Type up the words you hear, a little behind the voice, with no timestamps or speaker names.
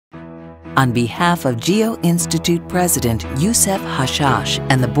On behalf of Geo-Institute President Youssef Hashash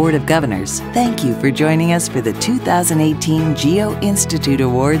and the Board of Governors, thank you for joining us for the 2018 Geo-Institute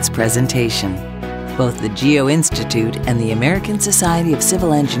Awards presentation. Both the Geo-Institute and the American Society of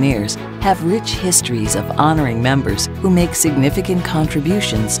Civil Engineers have rich histories of honoring members who make significant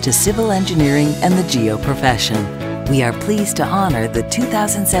contributions to civil engineering and the geo profession. We are pleased to honor the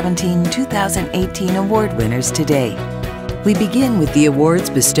 2017-2018 award winners today. We begin with the awards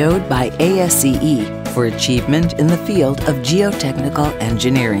bestowed by ASCE for achievement in the field of geotechnical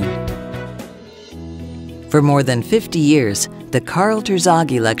engineering. For more than 50 years, the Karl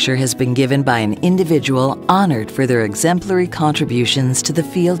Terzaghi Lecture has been given by an individual honored for their exemplary contributions to the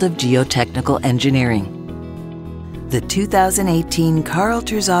field of geotechnical engineering. The 2018 Karl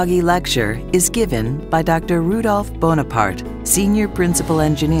Terzaghi Lecture is given by Dr. Rudolf Bonaparte, Senior Principal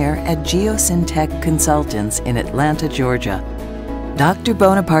Engineer at Geosyntec Consultants in Atlanta, Georgia. Dr.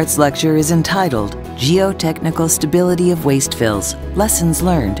 Bonaparte's lecture is entitled Geotechnical Stability of Waste Fills, Lessons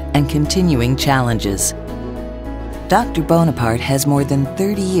Learned and Continuing Challenges. Dr. Bonaparte has more than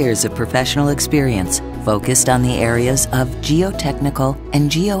 30 years of professional experience focused on the areas of geotechnical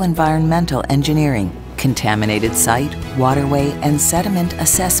and geo-environmental engineering, contaminated site, waterway, and sediment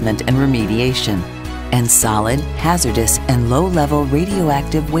assessment and remediation, and solid, hazardous, and low-level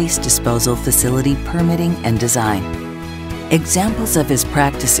radioactive waste disposal facility permitting and design. Examples of his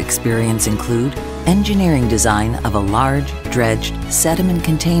practice experience include engineering design of a large, dredged, sediment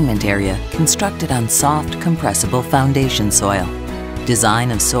containment area constructed on soft, compressible foundation soil,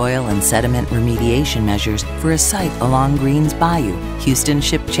 design of soil and sediment remediation measures for a site along Greens Bayou, Houston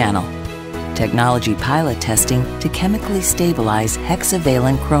Ship Channel, technology pilot testing to chemically stabilize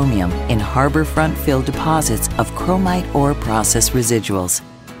hexavalent chromium in harborfront fill deposits of chromite ore process residuals,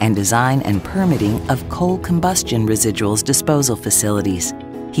 and design and permitting of coal combustion residuals disposal facilities.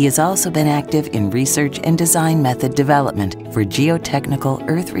 He has also been active in research and design method development for geotechnical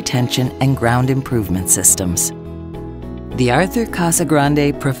earth retention and ground improvement systems. The Arthur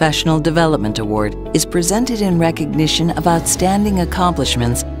Casagrande Professional Development Award is presented in recognition of outstanding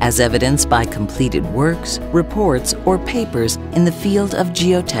accomplishments as evidenced by completed works, reports, or papers in the field of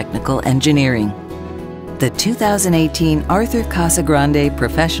geotechnical engineering. The 2018 Arthur Casagrande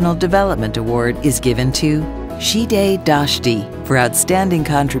Professional Development Award is given to Shide Dashti for outstanding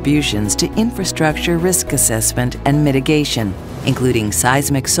contributions to infrastructure risk assessment and mitigation, including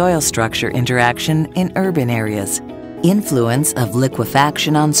seismic soil structure interaction in urban areas, influence of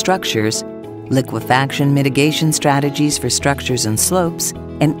liquefaction on structures, liquefaction mitigation strategies for structures and slopes,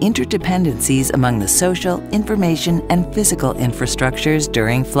 and interdependencies among the social, information, and physical infrastructures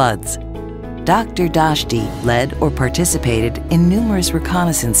during floods. Dr. Dashti led or participated in numerous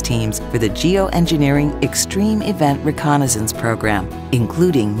reconnaissance teams for the Geoengineering Extreme Event Reconnaissance Program,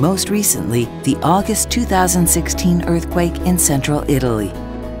 including most recently the August 2016 earthquake in central Italy.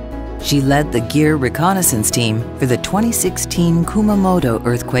 She led the Gear Reconnaissance Team for the 2016 Kumamoto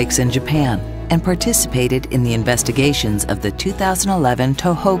earthquakes in Japan and participated in the investigations of the 2011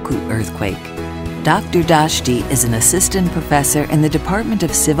 Tohoku earthquake. Dr. Dashti is an assistant professor in the Department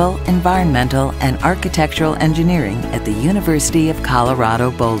of Civil, Environmental, and Architectural Engineering at the University of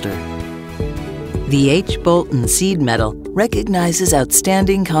Colorado Boulder. The H. Bolton Seed Medal recognizes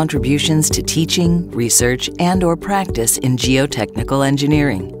outstanding contributions to teaching, research, and/or practice in geotechnical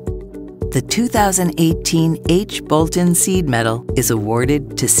engineering. The 2018 H. Bolton Seed Medal is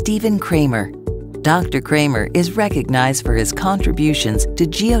awarded to Stephen Kramer. Dr. Kramer is recognized for his contributions to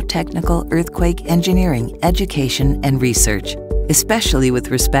geotechnical earthquake engineering, education, and research, especially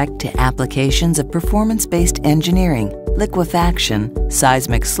with respect to applications of performance-based engineering, liquefaction,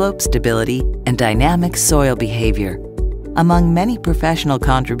 seismic slope stability, and dynamic soil behavior. Among many professional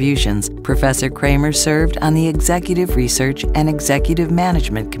contributions, Professor Kramer served on the Executive Research and Executive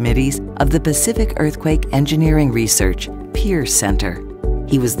Management Committees of the Pacific Earthquake Engineering Research, Pierce Center.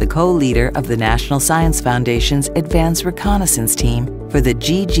 He was the co-leader of the National Science Foundation's Advanced Reconnaissance Team for the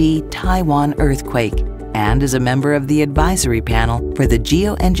GG Taiwan earthquake and is a member of the advisory panel for the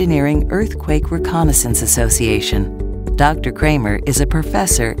Geoengineering Earthquake Reconnaissance Association. Dr. Kramer is a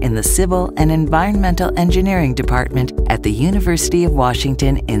professor in the Civil and Environmental Engineering Department at the University of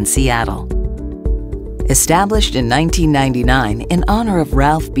Washington in Seattle. Established in 1999 in honor of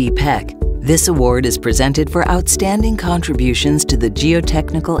Ralph B. Peck, this award is presented for outstanding contributions to the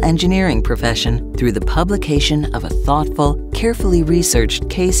geotechnical engineering profession through the publication of a thoughtful, carefully researched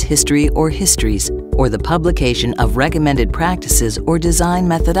case history or histories, or the publication of recommended practices or design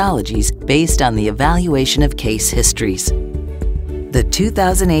methodologies based on the evaluation of case histories. The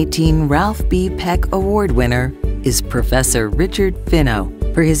 2018 Ralph B. Peck Award winner is Professor Richard Finno,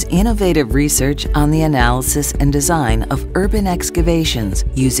 for his innovative research on the analysis and design of urban excavations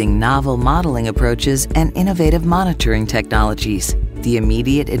using novel modeling approaches and innovative monitoring technologies, the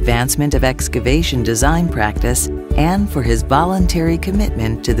immediate advancement of excavation design practice, and for his voluntary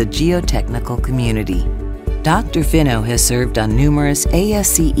commitment to the geotechnical community. Dr. Finno has served on numerous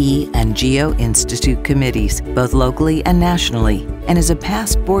ASCE and Geo-Institute committees, both locally and nationally, and is a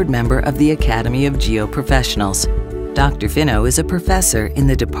past board member of the Academy of Geoprofessionals. Dr. Finno is a professor in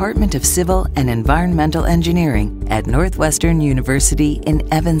the Department of Civil and Environmental Engineering at Northwestern University in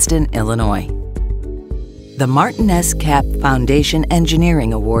Evanston, Illinois. The Martin S. Kapp Foundation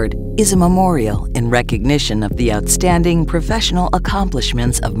Engineering Award is a memorial in recognition of the outstanding professional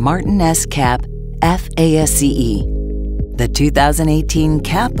accomplishments of Martin S. Kapp, FASCE. The 2018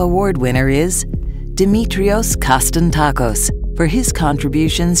 Kapp Award winner is Dimitrios Konstantakos for his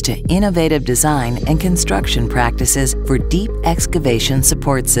contributions to innovative design and construction practices for deep excavation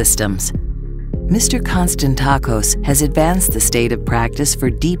support systems. Mr. Konstantakos has advanced the state of practice for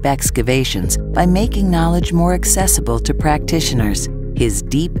deep excavations by making knowledge more accessible to practitioners. His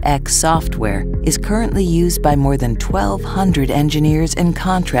DeepX software is currently used by more than 1,200 engineers and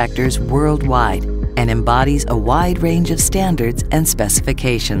contractors worldwide and embodies a wide range of standards and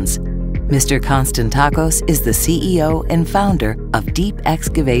specifications. Mr. Konstantakos is the CEO and founder of Deep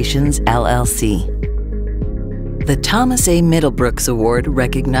Excavations, LLC. The Thomas A. Middlebrooks Award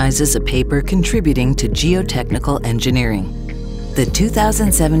recognizes a paper contributing to geotechnical engineering. The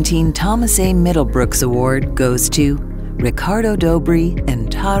 2017 Thomas A. Middlebrooks Award goes to Ricardo Dobry and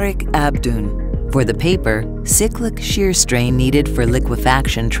Tariq Abdoun for the paper Cyclic Shear Strain Needed for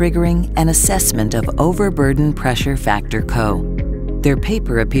Liquefaction Triggering and Assessment of Overburden Pressure Factor Co. Their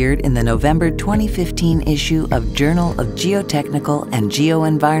paper appeared in the November 2015 issue of Journal of Geotechnical and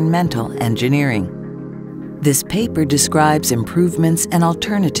Geoenvironmental Engineering. This paper describes improvements and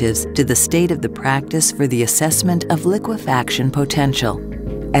alternatives to the state of the practice for the assessment of liquefaction potential.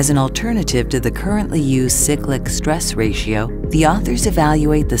 As an alternative to the currently used cyclic stress ratio, the authors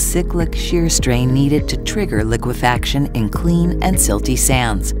evaluate the cyclic shear strain needed to trigger liquefaction in clean and silty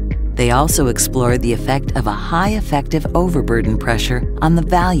sands. They also explore the effect of a high effective overburden pressure on the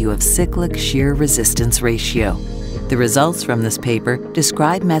value of cyclic shear resistance ratio. The results from this paper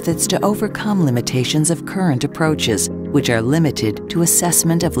describe methods to overcome limitations of current approaches, which are limited to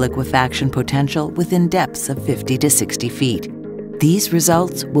assessment of liquefaction potential within depths of 50 to 60 feet. These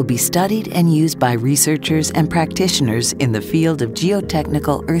results will be studied and used by researchers and practitioners in the field of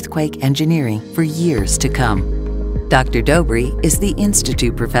geotechnical earthquake engineering for years to come. Dr. Dobry is the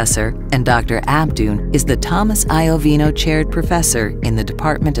Institute Professor, and Dr. Abdoun is the Thomas Iovino Chaired Professor in the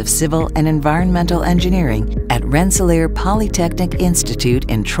Department of Civil and Environmental Engineering at Rensselaer Polytechnic Institute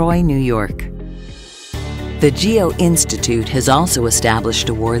in Troy, New York. The Geo-Institute has also established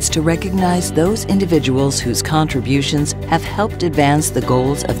awards to recognize those individuals whose contributions have helped advance the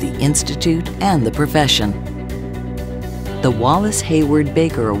goals of the Institute and the profession. The Wallace Hayward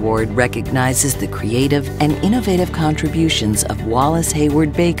Baker Award recognizes the creative and innovative contributions of Wallace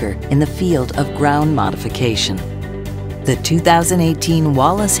Hayward Baker in the field of ground modification. The 2018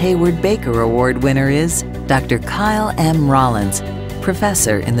 Wallace Hayward Baker Award winner is Dr. Kyle M. Rollins,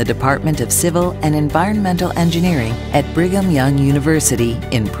 professor in the Department of Civil and Environmental Engineering at Brigham Young University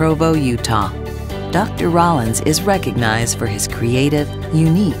in Provo, Utah. Dr. Rollins is recognized for his creative,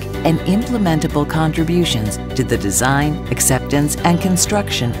 unique, and implementable contributions to the design, acceptance, and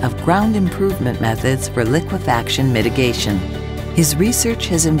construction of ground improvement methods for liquefaction mitigation. His research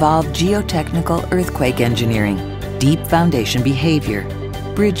has involved geotechnical earthquake engineering, deep foundation behavior,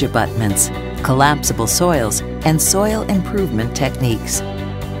 bridge abutments, collapsible soils, and soil improvement techniques.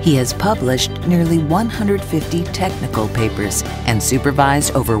 He has published nearly 150 technical papers and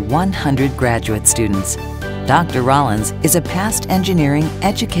supervised over 100 graduate students. Dr. Rollins is a past Engineering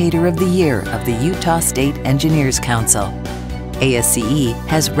Educator of the Year of the Utah State Engineers Council. ASCE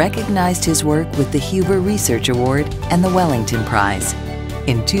has recognized his work with the Huber Research Award and the Wellington Prize.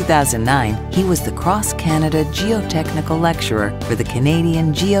 In 2009, he was the Cross Canada Geotechnical Lecturer for the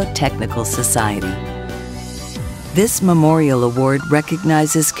Canadian Geotechnical Society. This Memorial Award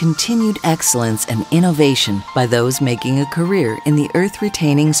recognizes continued excellence and innovation by those making a career in the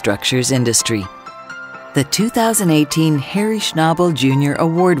earth-retaining structures industry. The 2018 Harry Schnabel Jr.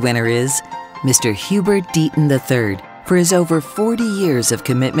 Award winner is Mr. Hubert Deaton III for his over 40 years of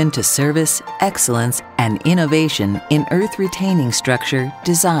commitment to service, excellence, and innovation in earth-retaining structure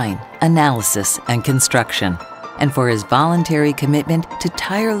design, analysis, and construction, and for his voluntary commitment to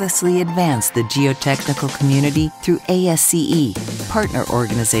tirelessly advance the geotechnical community through ASCE, partner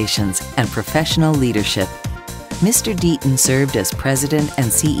organizations, and professional leadership. Mr. Deaton served as president and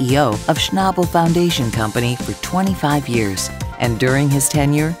CEO of Schnabel Foundation Company for 25 years, and during his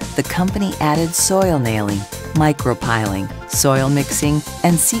tenure, the company added soil nailing, micropiling, soil mixing,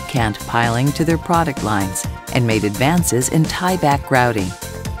 and secant piling to their product lines, and made advances in tieback grouting.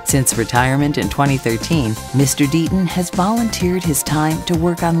 Since retirement in 2013, Mr. Deaton has volunteered his time to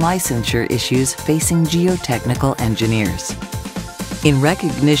work on licensure issues facing geotechnical engineers. In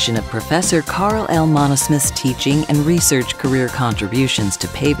recognition of Professor Carl L. Monosmith's teaching and research career contributions to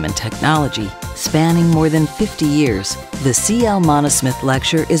pavement technology, spanning more than 50 years, the C.L. Monosmith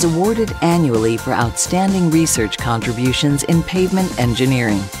Lecture is awarded annually for outstanding research contributions in pavement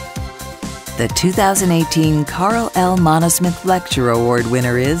engineering. The 2018 Carl L. Monosmith Lecture Award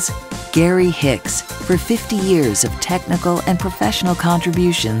winner is Gary Hicks for 50 years of technical and professional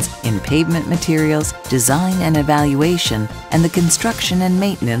contributions in pavement materials, design and evaluation, and the construction and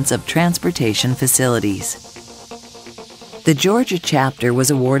maintenance of transportation facilities. The Georgia chapter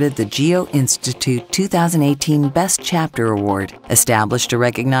was awarded the Geo-Institute 2018 Best Chapter Award, established to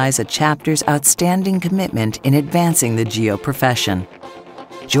recognize a chapter's outstanding commitment in advancing the geo profession.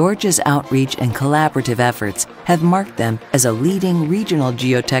 Georgia's outreach and collaborative efforts have marked them as a leading regional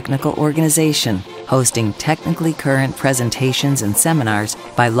geotechnical organization, hosting technically current presentations and seminars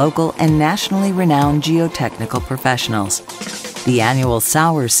by local and nationally renowned geotechnical professionals. The annual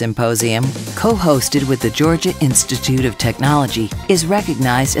Sowers Symposium, co-hosted with the Georgia Institute of Technology, is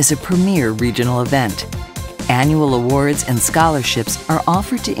recognized as a premier regional event. Annual awards and scholarships are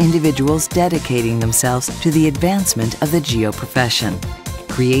offered to individuals dedicating themselves to the advancement of the geo profession.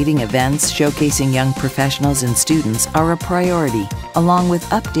 Creating events showcasing young professionals and students are a priority, along with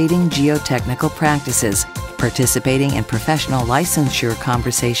updating geotechnical practices, participating in professional licensure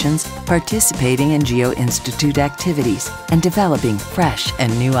conversations, participating in Geo-Institute activities, and developing fresh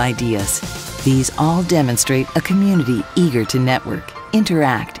and new ideas. These all demonstrate a community eager to network,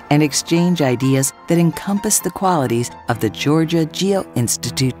 interact, and exchange ideas that encompass the qualities of the Georgia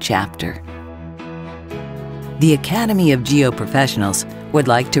Geo-Institute chapter. The Academy of Geoprofessionals would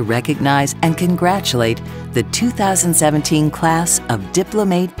like to recognize and congratulate the 2017 class of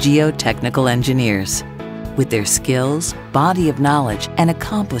Diplomate Geotechnical Engineers. With their skills, body of knowledge, and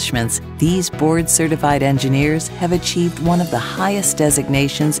accomplishments, these board-certified engineers have achieved one of the highest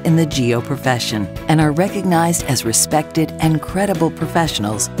designations in the geo profession and are recognized as respected and credible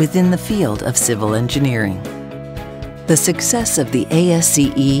professionals within the field of civil engineering. The success of the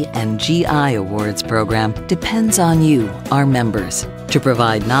ASCE and GI Awards program depends on you, our members, to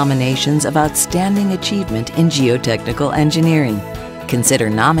provide nominations of outstanding achievement in geotechnical engineering. Consider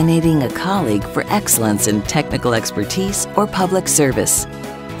nominating a colleague for excellence in technical expertise or public service.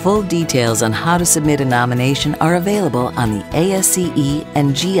 Full details on how to submit a nomination are available on the ASCE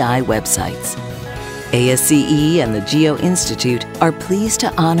and GI websites. ASCE and the Geo-Institute are pleased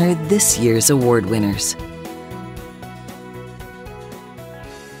to honor this year's award winners.